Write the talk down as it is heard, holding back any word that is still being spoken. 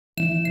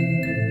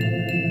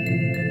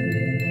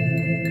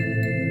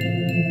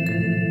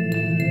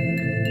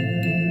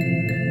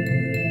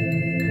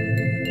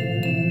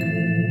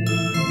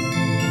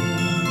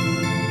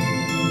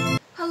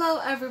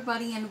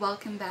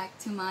welcome back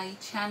to my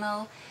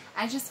channel.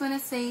 I just want to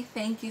say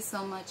thank you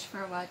so much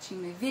for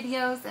watching my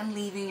videos and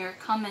leaving your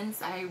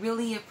comments. I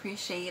really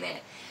appreciate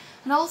it.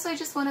 And also I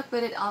just want to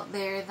put it out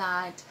there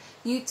that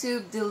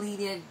YouTube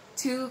deleted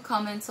 2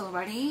 comments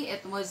already.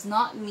 It was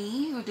not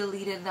me who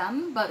deleted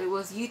them, but it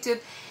was YouTube,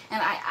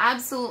 and I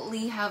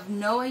absolutely have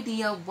no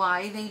idea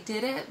why they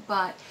did it,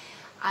 but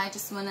I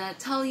just want to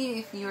tell you,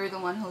 if you're the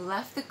one who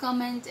left the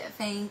comment,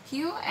 thank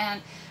you.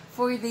 And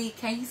for the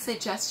case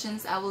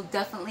suggestions, I will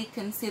definitely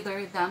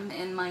consider them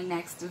in my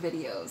next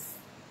videos.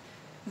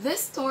 This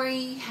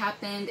story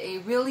happened a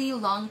really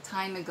long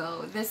time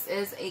ago. This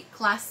is a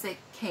classic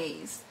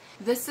case.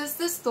 This is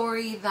the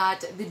story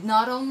that did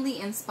not only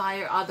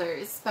inspire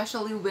others,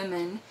 especially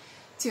women,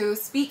 to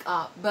speak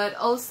up, but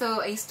also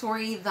a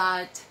story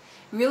that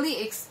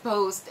really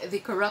exposed the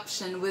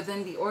corruption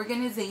within the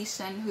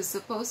organization who's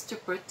supposed to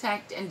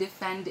protect and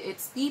defend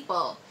its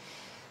people,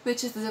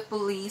 which is the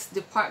police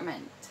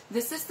department.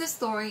 This is the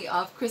story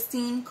of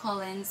Christine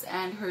Collins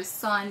and her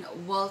son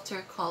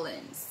Walter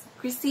Collins.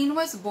 Christine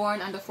was born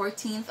on the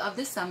 14th of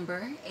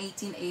December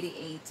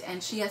 1888,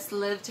 and she has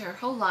lived her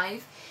whole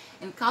life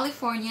in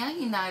California,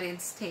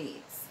 United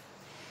States.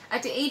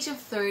 At the age of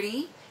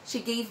 30, she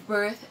gave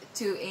birth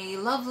to a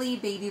lovely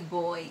baby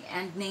boy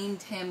and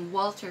named him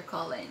Walter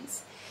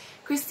Collins.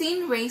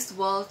 Christine raised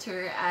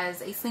Walter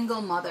as a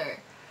single mother.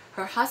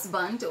 Her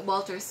husband,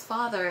 Walter's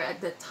father,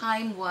 at the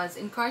time was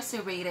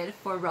incarcerated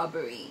for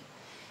robbery.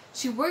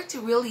 She worked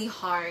really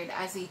hard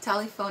as a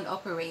telephone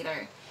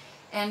operator,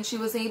 and she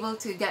was able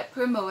to get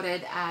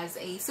promoted as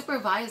a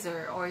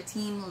supervisor or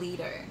team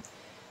leader.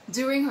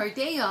 During her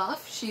day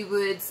off, she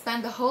would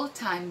spend the whole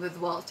time with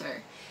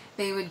Walter.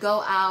 They would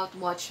go out,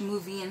 watch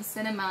movies in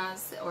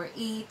cinemas, or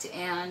eat,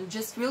 and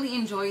just really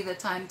enjoy the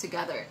time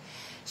together.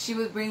 She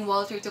would bring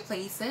Walter to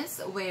places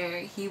where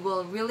he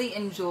will really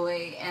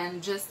enjoy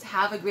and just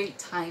have a great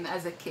time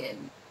as a kid.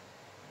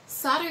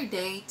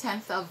 Saturday,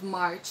 10th of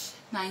March,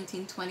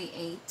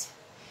 1928.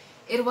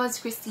 It was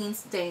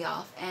Christine's day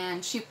off,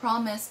 and she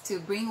promised to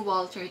bring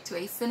Walter to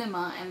a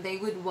cinema and they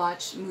would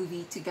watch a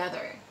movie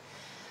together.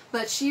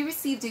 But she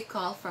received a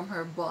call from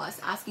her boss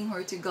asking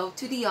her to go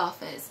to the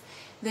office.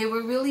 They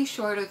were really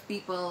short of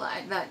people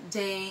at that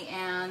day,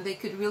 and they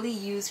could really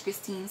use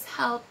Christine's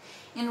help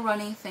in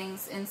running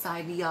things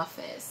inside the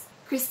office.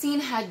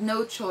 Christine had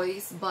no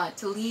choice but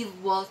to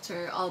leave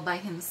Walter all by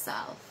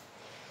himself.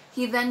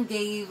 He then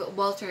gave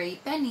Walter a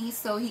penny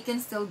so he can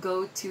still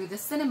go to the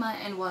cinema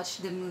and watch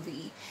the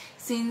movie,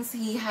 since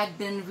he had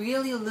been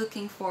really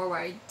looking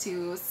forward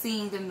to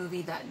seeing the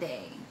movie that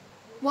day.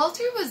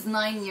 Walter was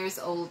 9 years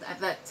old at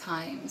that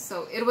time,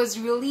 so it was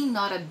really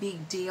not a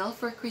big deal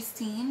for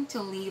Christine to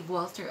leave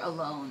Walter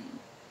alone.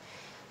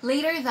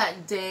 Later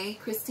that day,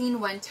 Christine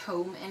went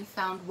home and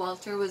found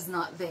Walter was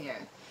not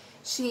there.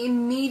 She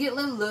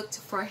immediately looked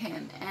for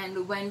him,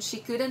 and when she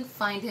couldn't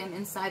find him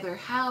inside her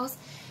house,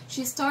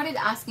 she started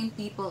asking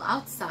people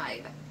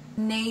outside,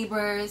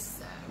 neighbors,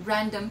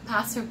 random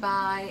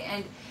passerby,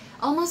 and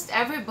almost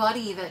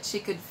everybody that she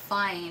could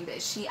find.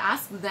 She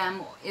asked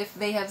them if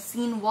they have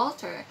seen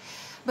Walter,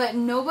 but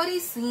nobody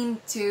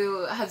seemed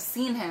to have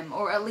seen him,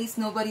 or at least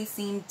nobody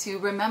seemed to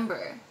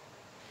remember.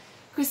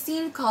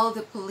 Christine called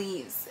the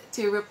police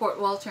to report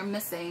Walter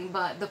missing,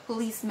 but the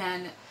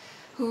policeman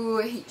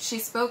who she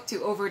spoke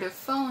to over the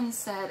phone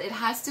said it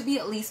has to be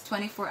at least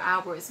 24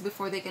 hours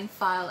before they can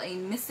file a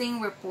missing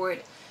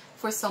report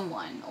for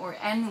someone or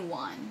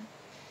anyone.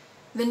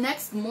 The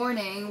next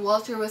morning,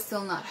 Walter was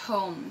still not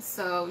home,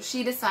 so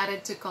she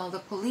decided to call the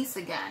police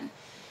again.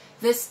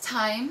 This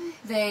time,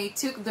 they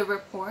took the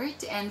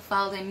report and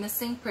filed a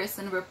missing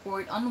person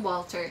report on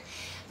Walter.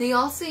 They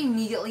also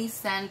immediately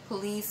sent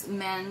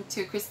policemen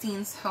to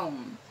Christine's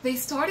home. They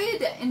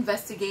started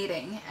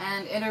investigating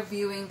and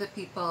interviewing the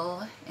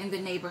people in the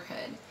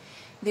neighborhood.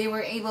 They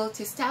were able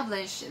to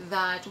establish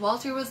that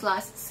Walter was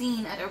last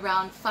seen at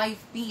around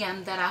 5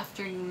 p.m. that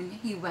afternoon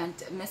he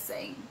went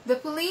missing. The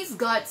police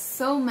got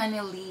so many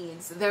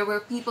leads. There were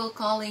people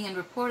calling and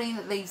reporting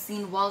that they've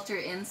seen Walter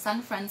in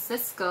San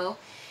Francisco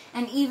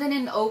and even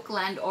in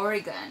Oakland,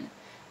 Oregon.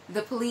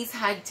 The police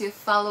had to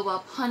follow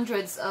up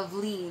hundreds of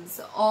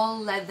leads. All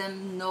led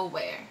them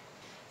nowhere.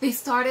 They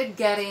started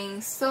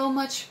getting so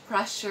much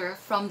pressure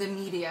from the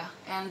media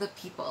and the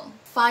people.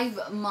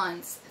 5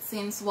 months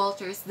since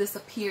Walter's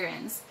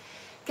disappearance,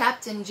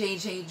 Captain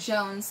J.J.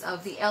 Jones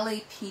of the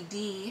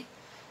LAPD,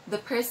 the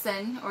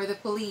person or the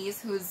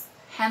police who's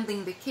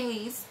handling the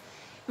case,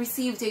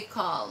 received a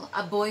call.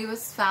 A boy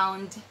was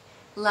found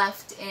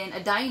left in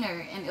a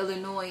diner in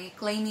Illinois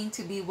claiming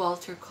to be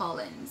Walter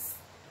Collins.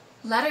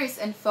 Letters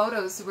and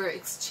photos were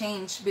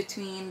exchanged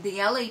between the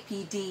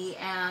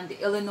LAPD and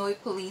the Illinois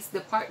Police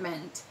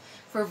Department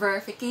for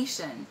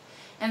verification,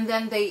 and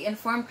then they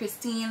informed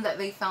Christine that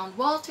they found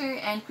Walter,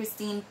 and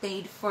Christine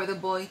paid for the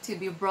boy to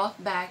be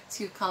brought back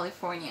to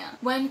California.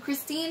 When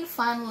Christine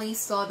finally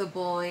saw the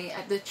boy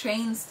at the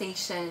train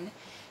station,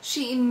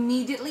 she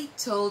immediately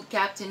told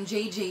Captain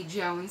J.J.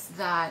 Jones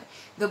that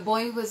the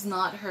boy was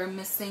not her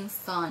missing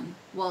son,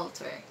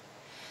 Walter.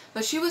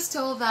 but she was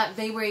told that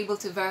they were able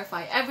to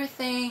verify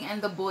everything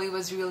and the boy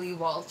was really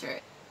Walter.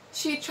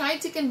 She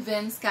tried to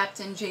convince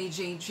Captain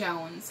J.J.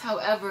 Jones.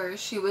 However,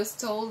 she was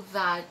told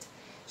that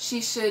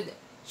she should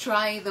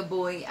try the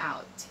boy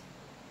out.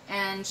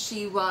 And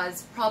she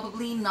was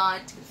probably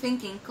not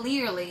thinking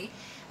clearly,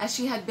 as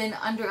she had been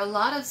under a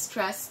lot of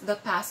stress the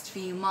past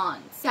few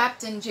months.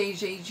 Captain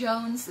J.J.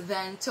 Jones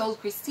then told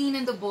Christine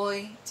and the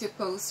boy to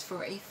pose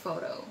for a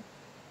photo.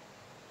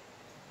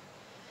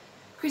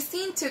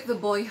 Christine took the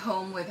boy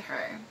home with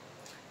her.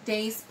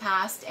 Days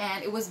passed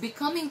and it was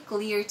becoming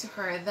clear to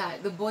her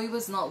that the boy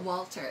was not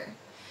Walter.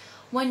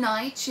 One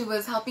night she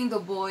was helping the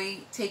boy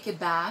take a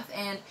bath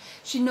and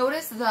she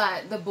noticed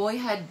that the boy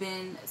had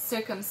been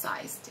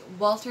circumcised.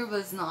 Walter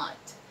was not.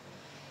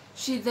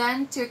 She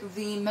then took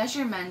the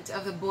measurement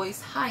of the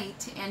boy's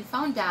height and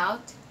found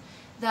out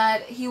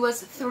that he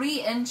was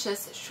 3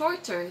 inches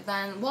shorter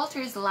than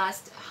Walter's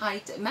last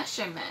height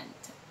measurement.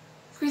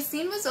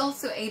 Christine was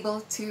also able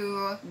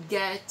to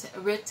get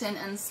written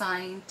and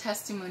signed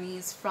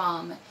testimonies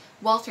from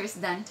Walter's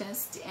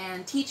dentist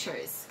and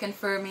teachers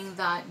confirming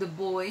that the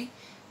boy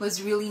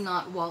was really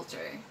not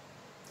Walter.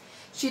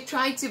 She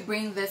tried to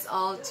bring this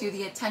all to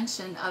the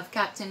attention of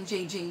Captain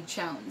J.J.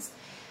 Jones.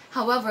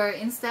 However,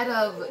 instead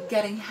of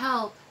getting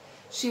help,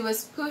 she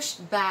was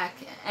pushed back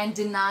and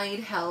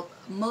denied help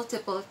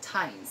multiple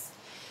times.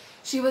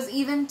 She was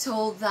even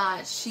told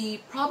that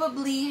she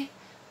probably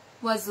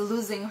was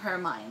losing her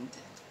mind.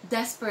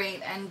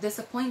 Desperate and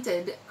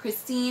disappointed,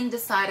 Christine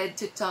decided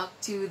to talk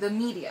to the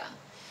media.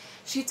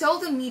 She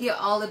told the media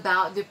all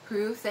about the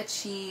proof that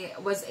she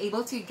was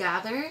able to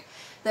gather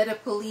that the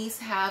police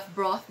have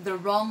brought the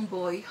wrong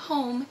boy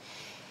home.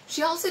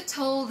 She also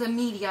told the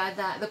media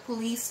that the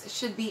police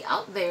should be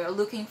out there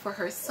looking for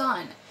her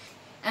son,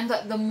 and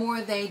that the more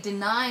they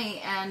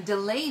deny and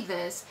delay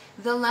this,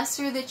 the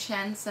lesser the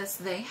chances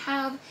they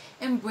have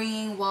in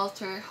bringing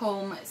Walter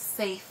home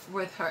safe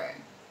with her.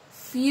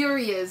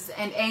 Furious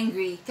and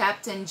angry,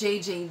 Captain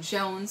J.J.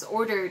 Jones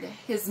ordered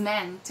his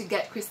men to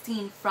get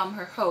Christine from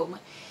her home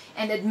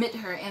and admit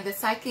her in the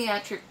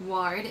psychiatric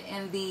ward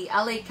in the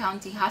LA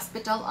County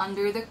Hospital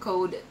under the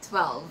Code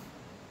 12.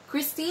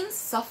 Christine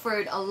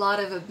suffered a lot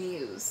of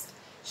abuse.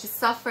 She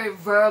suffered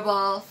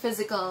verbal,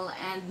 physical,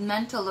 and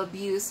mental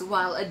abuse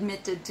while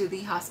admitted to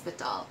the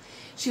hospital.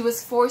 She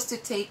was forced to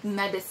take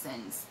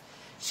medicines.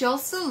 She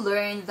also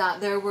learned that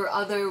there were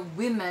other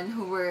women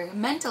who were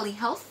mentally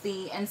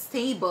healthy and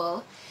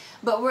stable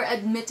but were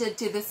admitted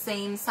to the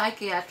same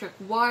psychiatric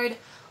ward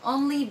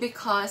only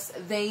because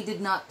they did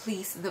not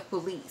please the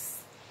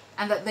police,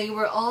 and that they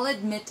were all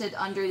admitted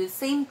under the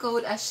same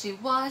code as she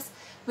was,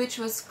 which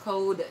was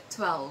Code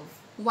 12.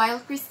 While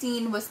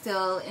Christine was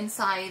still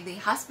inside the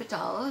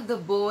hospital, the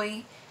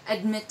boy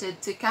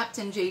admitted to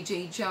Captain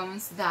J.J.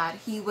 Jones that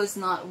he was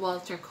not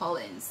Walter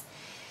Collins.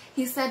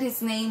 He said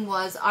his name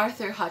was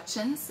Arthur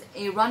Hutchins,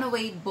 a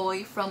runaway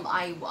boy from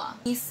Iowa.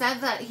 He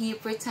said that he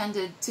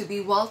pretended to be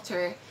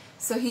Walter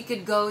so he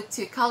could go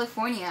to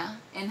California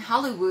and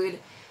Hollywood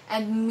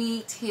and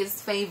meet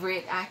his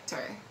favorite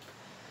actor.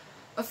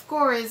 Of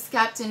course,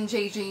 Captain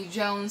J.J.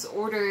 Jones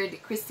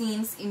ordered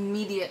Christine's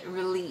immediate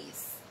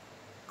release.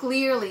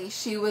 Clearly,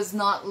 she was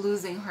not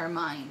losing her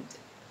mind.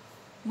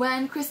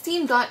 When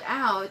Christine got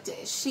out,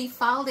 she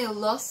filed a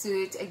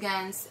lawsuit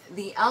against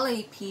the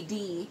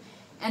LAPD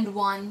and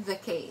won the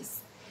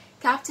case.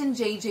 Captain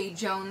J.J.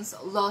 Jones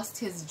lost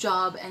his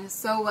job, and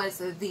so was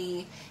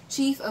the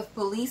chief of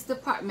police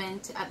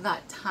department at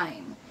that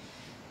time.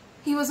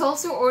 He was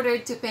also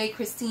ordered to pay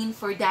Christine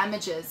for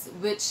damages,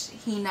 which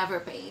he never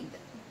paid.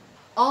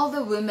 All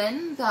the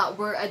women that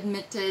were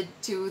admitted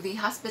to the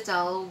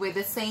hospital with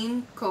the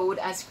same code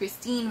as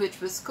Christine,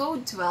 which was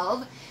Code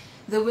 12,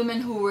 the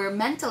women who were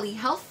mentally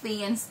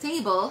healthy and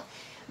stable,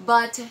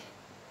 but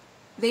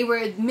they were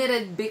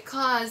admitted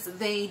because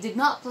they did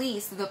not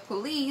please the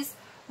police,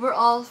 were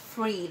all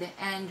freed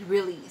and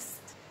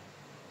released.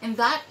 In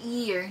that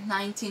year,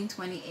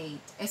 1928,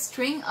 a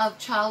string of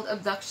child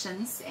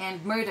abductions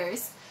and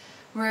murders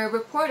were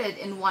reported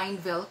in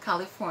Wineville,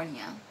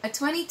 California. A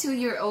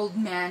 22-year-old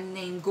man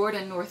named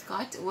Gordon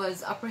Northcott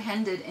was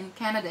apprehended in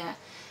Canada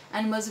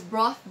and was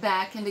brought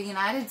back in the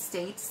United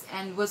States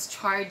and was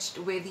charged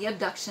with the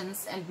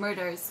abductions and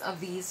murders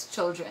of these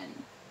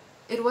children.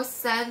 It was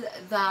said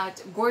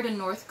that Gordon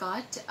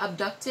Northcott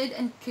abducted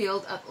and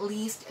killed at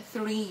least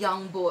 3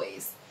 young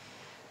boys,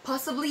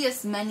 possibly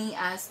as many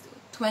as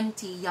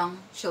 20 young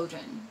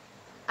children.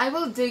 I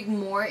will dig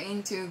more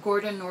into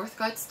Gordon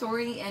Northcott's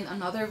story in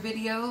another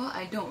video.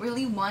 I don't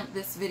really want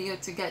this video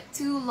to get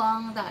too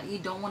long that you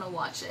don't want to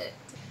watch it.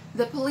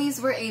 The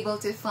police were able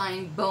to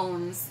find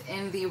bones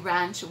in the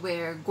ranch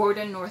where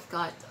Gordon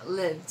Northcott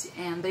lived,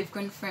 and they've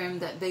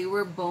confirmed that they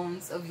were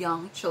bones of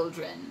young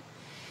children.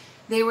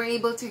 They were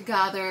able to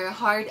gather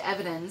hard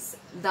evidence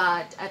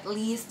that at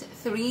least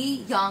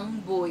 3 young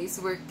boys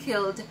were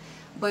killed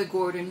by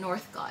Gordon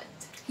Northcott.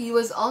 He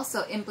was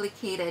also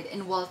implicated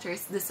in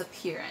Walter's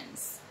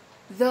disappearance.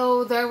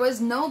 Though there was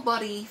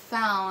nobody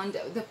found,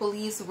 the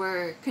police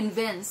were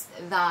convinced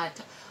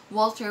that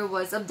Walter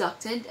was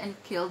abducted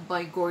and killed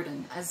by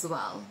Gordon as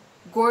well.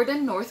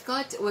 Gordon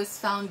Northcott was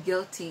found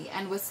guilty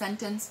and was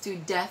sentenced to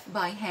death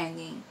by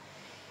hanging.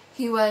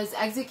 He was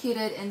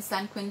executed in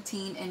San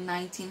Quentin in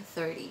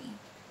 1930.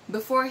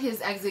 Before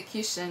his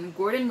execution,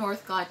 Gordon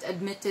Northcott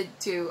admitted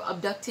to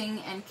abducting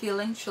and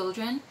killing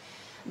children,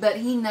 but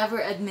he never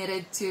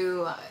admitted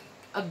to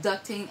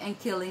abducting and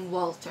killing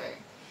Walter.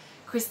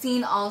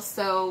 Christine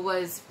also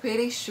was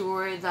pretty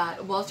sure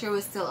that Walter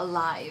was still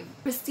alive.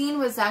 Christine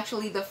was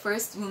actually the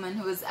first woman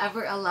who was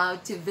ever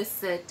allowed to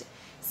visit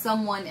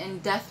someone in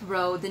death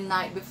row the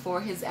night before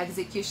his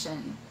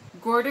execution.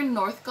 Gordon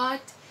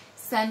Northcott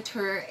sent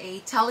her a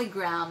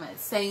telegram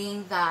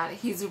saying that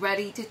he's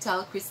ready to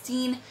tell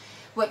Christine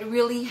what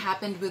really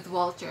happened with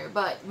Walter,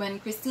 but when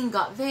Christine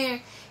got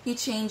there, he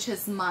changed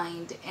his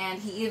mind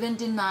and he even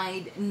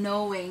denied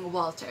knowing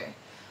Walter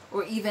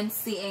or even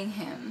seeing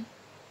him.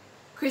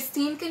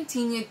 Christine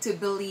continued to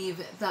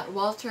believe that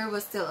Walter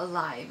was still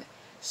alive.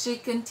 She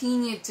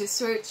continued to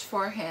search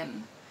for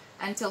him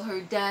until her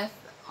death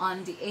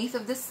on the 8th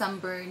of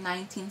December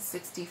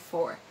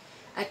 1964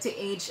 at the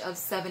age of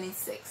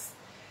 76,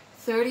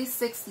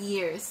 36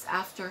 years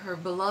after her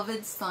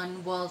beloved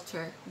son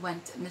Walter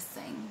went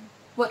missing.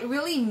 What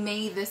really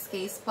made this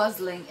case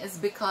puzzling is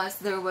because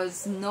there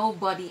was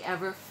nobody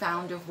ever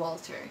found of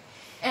Walter.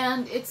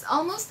 And it's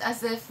almost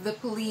as if the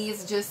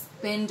police just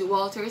pinned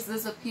Walter's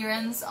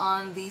disappearance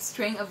on the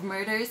string of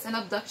murders and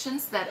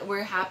abductions that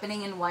were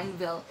happening in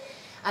Wineville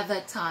at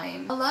that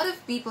time. A lot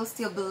of people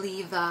still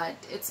believe that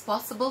it's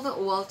possible that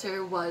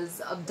Walter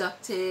was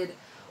abducted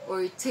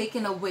or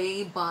taken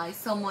away by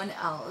someone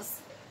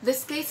else.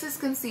 This case is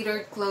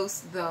considered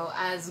closed though,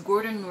 as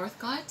Gordon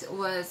Northcott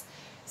was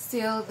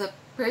still the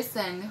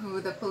person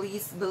who the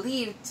police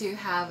believed to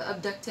have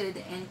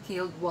abducted and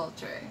killed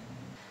Walter.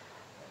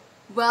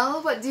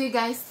 Well, what do you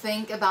guys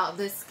think about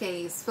this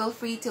case? Feel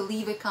free to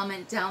leave a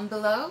comment down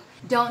below.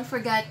 Don't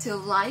forget to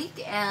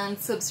like and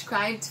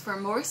subscribe for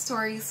more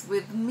stories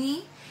with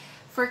me.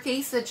 For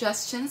case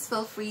suggestions,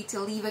 feel free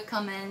to leave a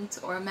comment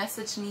or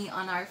message me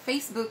on our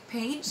Facebook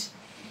page.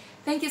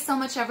 Thank you so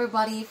much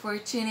everybody for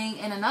tuning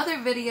in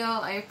another video.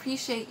 I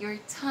appreciate your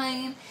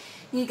time.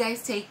 You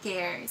guys take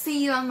care.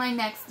 See you on my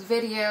next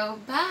video.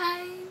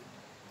 Bye!